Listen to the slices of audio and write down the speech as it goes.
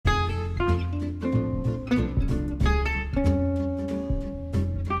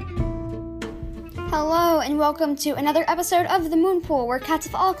and welcome to another episode of The Moon Pool, where cats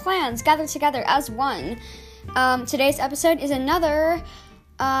of all clans gather together as one. Today's episode is another,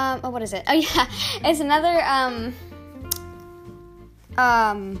 what is it? Oh yeah, it's another,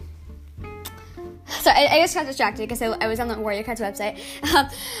 sorry, I just got distracted because I was on the Warrior Cats website.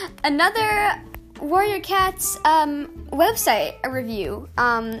 Another Warrior Cats, website review,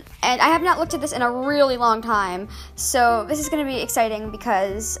 and I have not looked at this in a really long time, so this is going to be exciting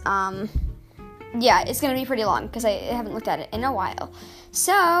because, yeah, it's going to be pretty long because I haven't looked at it in a while.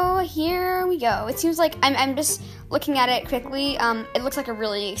 So, here we go. It seems like I'm just looking at it quickly. It looks like a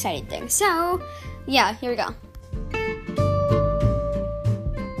really exciting thing. So, yeah, here we go.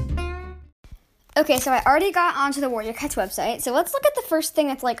 Okay, so I already got onto the Warrior Cats website. So, let's look at the first thing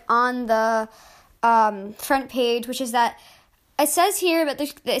that's, like, on the front page, which is that it says here that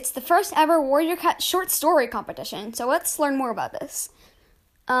it's the first ever Warrior Cat short story competition. So, let's learn more about this.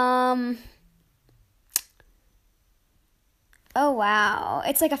 Oh, wow.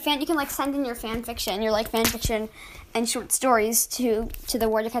 It's like you can, like, send in your fanfiction, your, like, fanfiction and short stories to the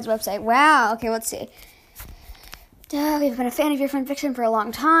Warrior Cats website. Wow. Okay, let's see. We've been a fan of your fanfiction for a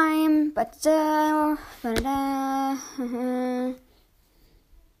long time, but, no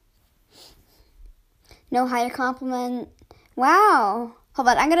higher compliment. Wow. Hold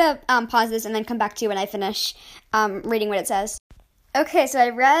on, I'm gonna, pause this and then come back to you when I finish, reading what it says. Okay, so I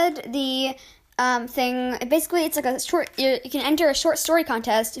read the thing. Basically, it's like a short. You can enter a short story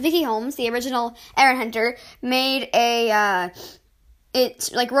contest. Vicky Holmes, the original Aaron Hunter, made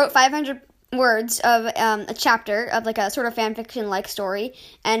wrote 500 words of a chapter of like a sort of fan fiction like story,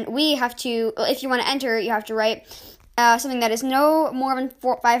 and we have to. If you want to enter, you have to write something that is no more than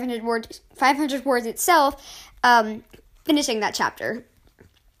 500 words itself, finishing that chapter.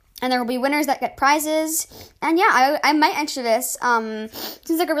 And there will be winners that get prizes. And yeah, I might enter this.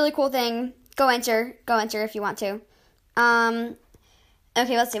 Seems like a really cool thing. Go enter if you want to. Okay,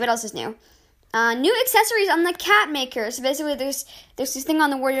 let's see, what else is new? New accessories on the Cat Maker. So basically there's this thing on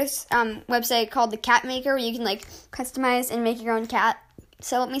the Warriors website called the Cat Maker where you can like customize and make your own cat.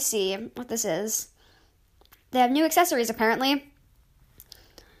 So let me see what this is. They have new accessories apparently.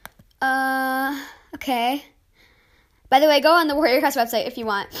 Okay. By the way, go on the Warrior Cats website if you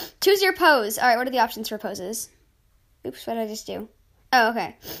want. Choose your pose. Alright, what are the options for poses? Oops, what did I just do? Oh,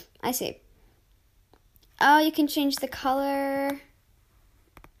 okay. I see. Oh, you can change the color.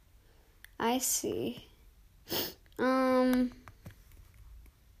 I see. Ooh,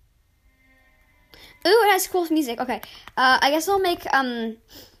 it has cool music. Okay. I guess I'll make,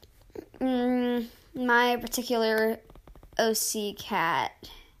 my particular OC cat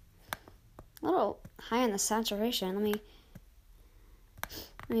a little high on the saturation. Let me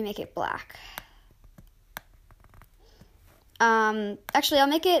make it black. Actually, I'll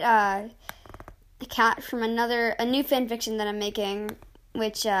make it, a cat from a new fanfiction that I'm making,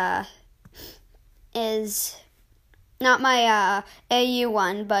 which, is not my, AU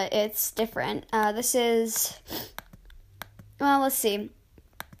one, but it's different. This is, well, let's see.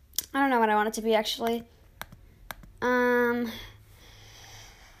 I don't know what I want it to be, actually.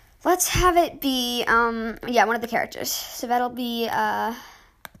 Let's have it be, yeah, one of the characters. So that'll be, well,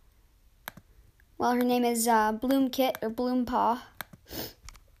 her name is, Bloom Kit, or Bloom Paw.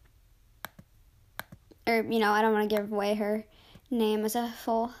 Or, I don't want to give away her name as a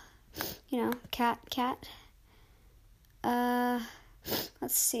full, cat. Let's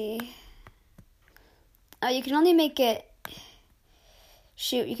see. Oh, you can only make it,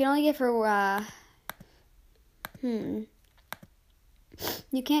 you can only give her,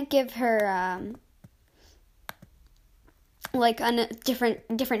 you can't give her, like, on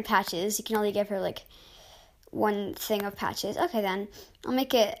different patches. You can only give her, like, one thing of patches. Okay, then. I'll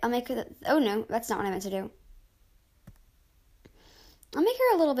make it, oh no, that's not what I meant to do. I'll make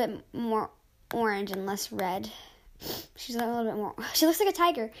her a little bit more orange and less red. She's a little bit more, she looks like a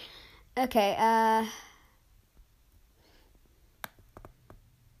tiger. Okay,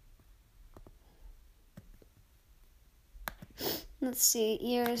 let's see,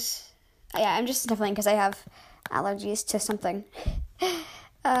 ears. Yeah, I'm just sniffling because I have allergies to something.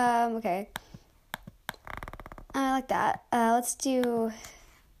 Okay. I like that. Let's do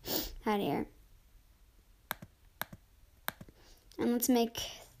that here. And let's make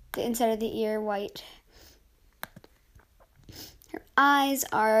the inside of the ear white. Her eyes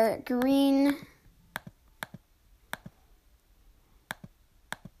are green.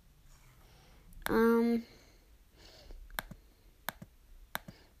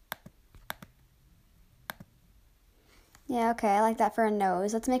 Yeah, okay, I like that for a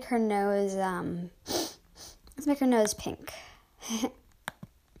nose. Let's make her nose, pink.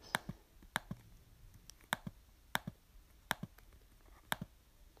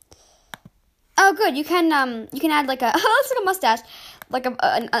 Oh, good. You can add like a looks like a mustache, like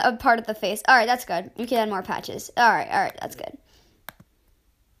a part of the face. All right, that's good. You can add more patches. All right, that's good.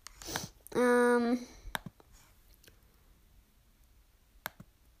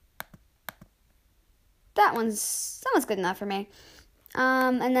 That one's good enough for me.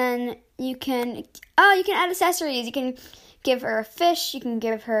 And then you can add accessories. You can give her a fish. You can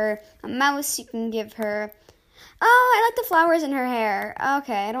give her a mouse. You can give her. Oh, I like the flowers in her hair.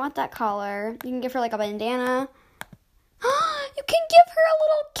 Okay, I don't want that collar. You can give her like a bandana. You can give her a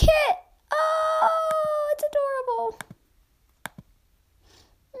little kit. Oh, it's adorable.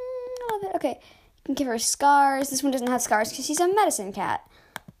 I love it. Okay, you can give her scars. This one doesn't have scars because she's a medicine cat.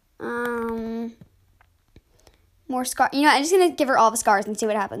 More scars. You know, I'm just going to give her all the scars and see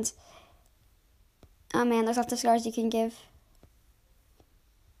what happens. Oh, man, there's lots of scars you can give.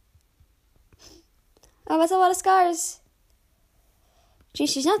 Oh, that's a lot of scars. Gee,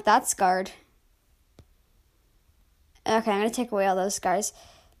 she's not that scarred. Okay, I'm going to take away all those scars.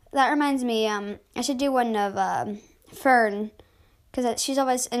 That reminds me, I should do one of Fern, because she's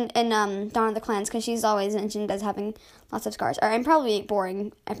always in Dawn of the Clans, because she's always mentioned as having lots of scars. Or I'm probably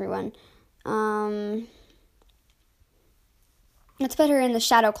boring everyone. Let's put her in the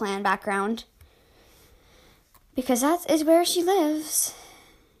Shadow Clan background, because that is where she lives.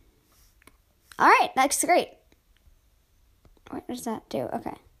 All right, that's great. What does that do?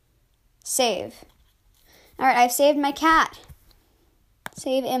 Okay. Save. All right, I've saved my cat.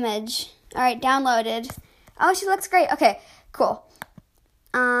 Save image. All right, downloaded. Oh, she looks great. Okay, cool.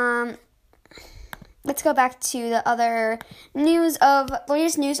 Let's go back to the other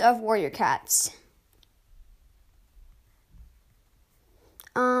latest news of warrior cats.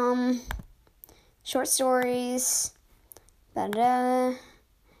 Short stories.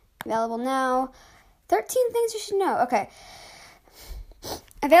 Available now. 13 things you should know. Okay.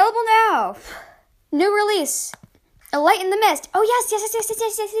 Available now. New release. A Light in the Mist. Oh, yes.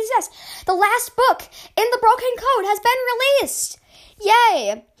 The last book in the Broken Code has been released.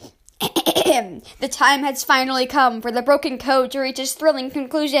 Yay. The time has finally come for the Broken Code to reach its thrilling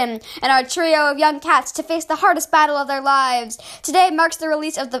conclusion and our trio of young cats to face the hardest battle of their lives. Today marks the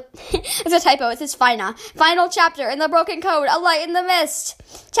release of the... It's a typo. It says final chapter in the Broken Code, A Light in the Mist.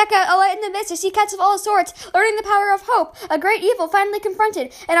 Check out A Light in the Mist to see cats of all sorts learning the power of hope, a great evil finally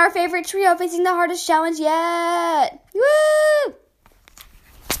confronted, and our favorite trio facing the hardest challenge yet. Woo!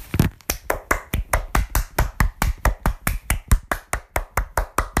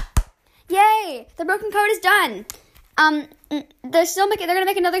 Yay! The Broken Code is done. They're gonna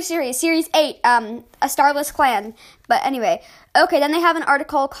make another series 8, A Starless Clan. But anyway, okay, then they have an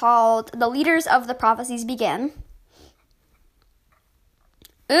article called The Leaders of the Prophecies Begin.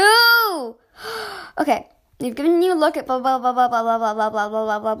 Ooh! Okay, they've given you a look at blah blah blah blah blah blah blah blah blah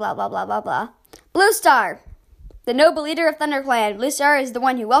blah blah blah blah blah blah blah. Blue Star, the noble leader of ThunderClan. Blue Star is the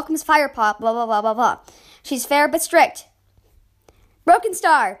one who welcomes Firepop, blah blah blah blah blah. She's fair but strict. Broken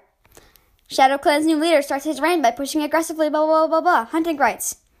Star, Shadow Clan's new leader, starts his reign by pushing aggressively, blah, blah, blah, blah, hunting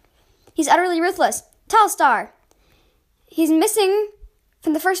rights. He's utterly ruthless. Tall Star. He's missing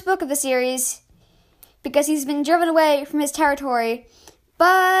from the first book of the series because he's been driven away from his territory,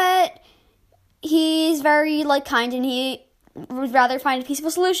 but he's very, kind, and he would rather find a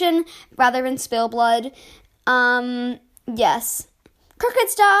peaceful solution rather than spill blood. Yes. Crooked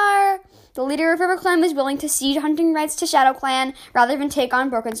Star. The leader of River Clan is willing to cede hunting rights to Shadow Clan rather than take on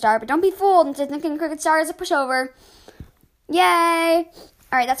Broken Star, but don't be fooled into thinking Crooked Star is a pushover. Yay!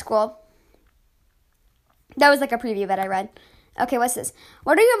 Alright, that's cool. That was like a preview that I read. Okay, what's this?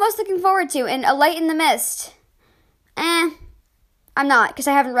 What are you most looking forward to in A Light in the Mist? I'm not, because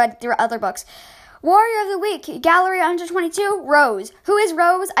I haven't read the other books. Warrior of the Week, Gallery 122, Rose. Who is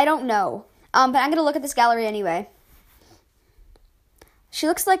Rose? I don't know. But I'm going to look at this gallery anyway. She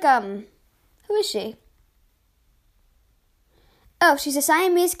looks like, who is she? Oh, she's a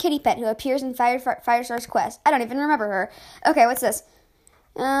Siamese kitty pet who appears in Firestar's quest. I don't even remember her. Okay, what's this?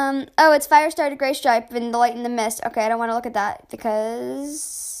 Oh, it's Firestar to Greystripe in The Light in the Mist. Okay, I don't want to look at that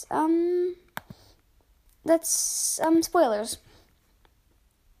because, that's, spoilers.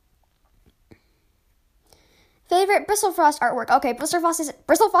 Favorite Bristlefrost artwork. Okay,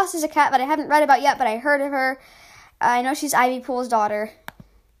 Bristlefrost is a cat that I haven't read about yet, but I heard of her. I know she's Ivy Pool's daughter.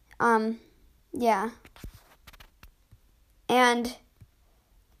 Yeah. And,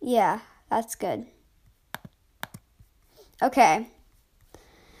 yeah, that's good. Okay.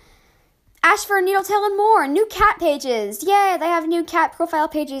 Ask for Needletail and more. New cat pages. Yay, they have new cat profile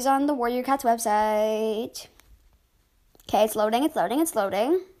pages on the Warrior Cats website. Okay, it's loading.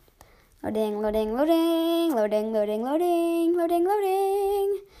 Loading.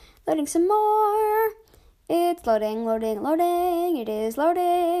 Loading some more. It's loading, loading, loading. It is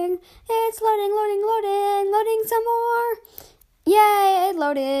loading. It's loading, loading, loading. Loading some more. Yay, it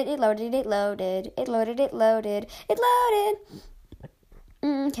loaded, it loaded, it loaded. It loaded, it loaded. It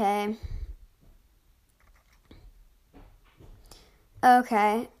loaded. Okay.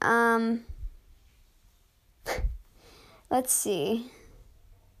 Okay, let's see.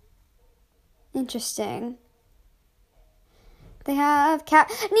 Interesting. They have cat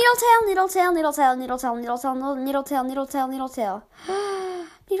needletail, needletail, needletail, needletail, needletail, needletail, needletail, needletail.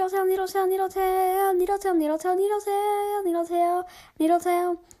 Needletail, needletail, needletail, needletail, needletail, needletail, needletail,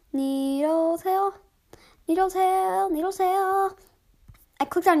 needletail, needletail, needletail, needletail. I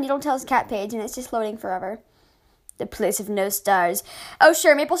clicked on Needletail's cat page and it's just loading forever. The place of no stars. Oh,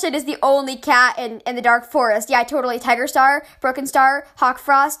 sure, Maple Shade is the only cat in the Dark Forest. Yeah, totally. Tiger Star, Broken Star, Hawk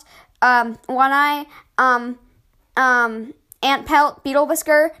Frost, One Eye, Ant Pelt, Beetle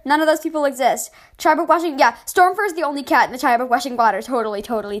Whisker. None of those people exist. Tribe of Washing, yeah, Stormfur is the only cat in the Tribe of Washing Water. Totally,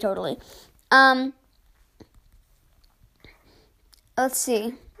 totally, totally. Let's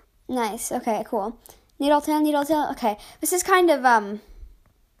see. Nice. Okay, cool. Needletail, Needletail. Okay, this is kind of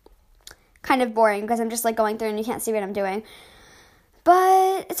boring because I'm just like going through and you can't see what I'm doing.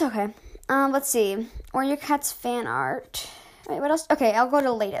 But it's okay. Let's see. Or your cat's fan art. Wait, what else? Okay, I'll go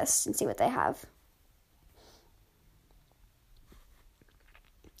to latest and see what they have.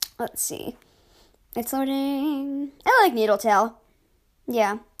 Let's see. It's loading. I like Needletail.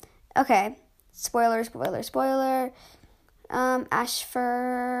 Yeah. Okay. Spoiler, spoiler, spoiler. Ash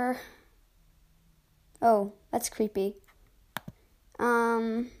fur. Oh, that's creepy.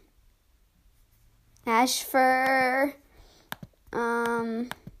 Ash fur. Blah,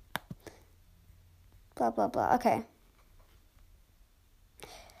 blah, blah. Okay.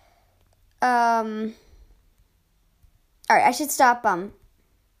 Alright, I should stop,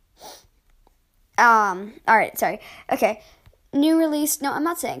 alright, sorry. Okay. New release. No, I'm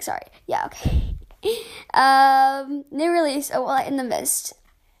not saying sorry. Yeah, okay. New release. Oh, Light in the Mist.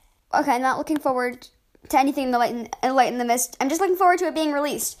 Okay, I'm not looking forward to anything in the Light in the Mist. I'm just looking forward to it being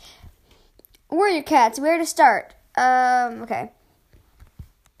released. Warrior Cats, where to start? Okay.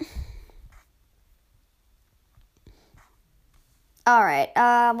 Alright,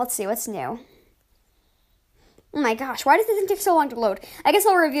 let's see, what's new? Oh my gosh, why does this thing take so long to load? I guess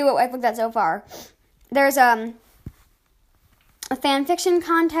I'll review what I've looked at so far. There's, a fanfiction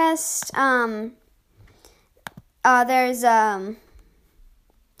contest, there's a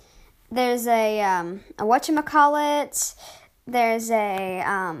whatchamacallit, there's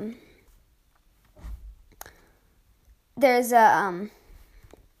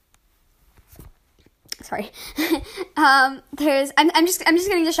sorry. I'm just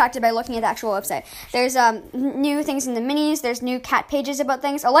getting distracted by looking at the actual website. There's new things in the minis. There's new cat pages about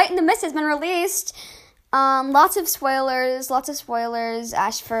things. A Light in the Mist has been released. Lots of spoilers.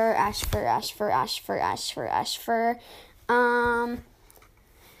 Ash fur. Ash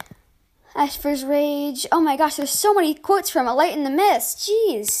fur's rage. Oh my gosh, there's so many quotes from A Light in the Mist.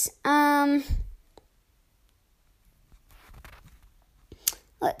 Jeez.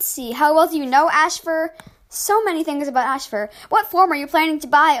 Let's see. How well do you know Ash fur? So many things about Ash fur. What form are you planning to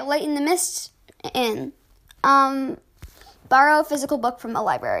buy A Light in the Mist in? Borrow a physical book from a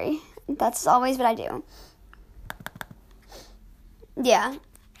library. That's always what I do. Yeah.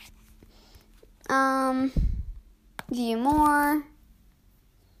 View more.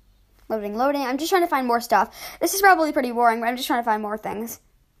 Loading. I'm just trying to find more stuff. This is probably pretty boring, but I'm just trying to find more things.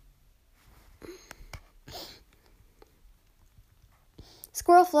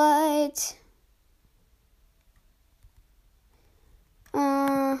 Squirrel Flight.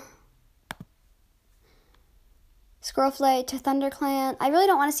 Squirrel Flight to ThunderClan. I really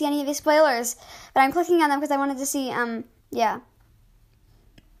don't want to see any of these spoilers, but I'm clicking on them because I wanted to see, yeah.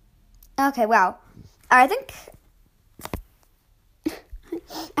 Okay, wow. I think,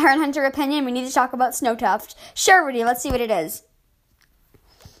 Aaron Hunter opinion, we need to talk about Snowtuft. Sure, Rudy, let's see what it is.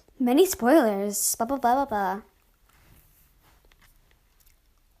 Many spoilers. Blah, blah, blah, blah, blah.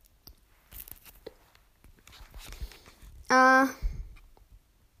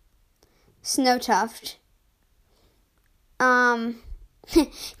 Snowtuft.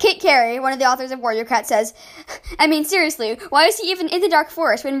 Kate Carey, one of the authors of Warrior Cat, says, I mean, seriously, why is he even in the Dark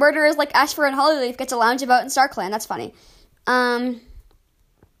Forest when murderers like Ashfur and Hollyleaf get to lounge about in StarClan? That's funny. Alright,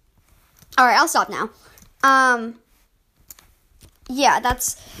 I'll stop now. Yeah,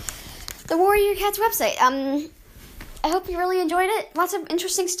 that's the Warrior Cat's website. I hope you really enjoyed it. Lots of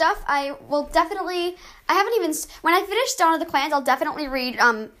interesting stuff. I will definitely, when I finish Dawn of the Clans, I'll definitely read,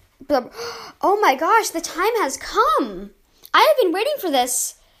 oh my gosh, the time has come. I have been waiting for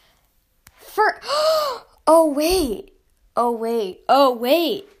this. first. Oh, wait.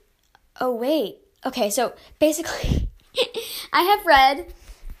 Okay, so basically, I have read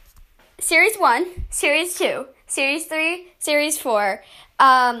Series 1, Series 2, Series 3, Series 4,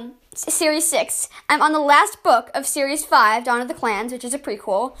 Series 6. I'm on the last book of Series 5, Dawn of the Clans, which is a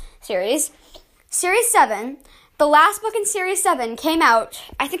prequel series. Series 7, the last book in Series 7 came out,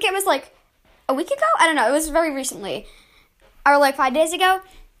 I think it was like a week ago? I don't know, it was very recently. Or like 5 days ago.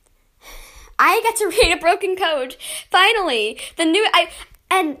 I get to read A Broken Code. Finally!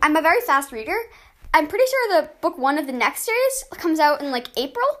 And I'm a very fast reader. I'm pretty sure the book 1 of the next series comes out in like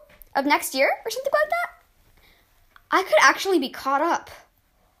April of next year or something like that. I could actually be caught up.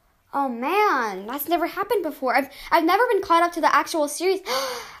 Oh man, that's never happened before. I've never been caught up to the actual series.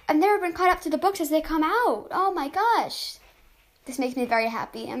 I've never been caught up to the books as they come out. Oh my gosh. This makes me very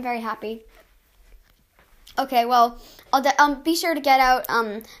happy. I'm very happy. Okay, well, I'll be sure to get out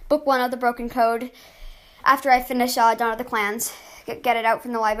book 1 of The Broken Code after I finish Dawn of the Clans. Get it out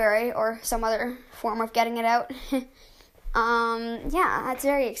from the library or some other form of getting it out. Yeah, that's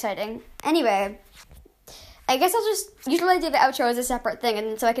very exciting. Anyway, I guess I'll just usually do the outro as a separate thing,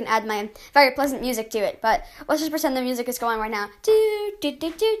 and so I can add my very pleasant music to it. But let's just pretend the music is going right now. Do do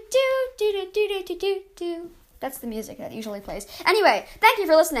do do do do do do do do do. That's the music that usually plays. Anyway, thank you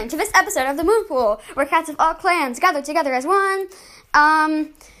for listening to this episode of the Moon Pool, where cats of all clans gather together as one.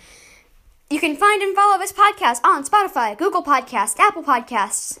 You can find and follow this podcast on Spotify, Google Podcasts, Apple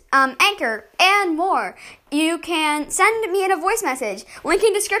Podcasts, Anchor, and more. You can send me in a voice message. Link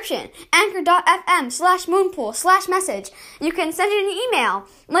in description. Anchor.fm/moonpool/message. You can send it in an email.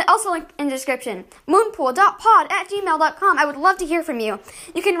 Also link in description. moonpool.pod@gmail.com. I would love to hear from you.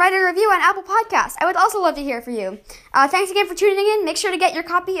 You can write a review on Apple Podcasts. I would also love to hear from you. Thanks again for tuning in. Make sure to get your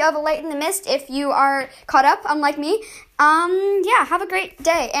copy of A Light in the Mist if you are caught up, unlike me. Yeah, have a great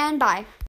day, and bye.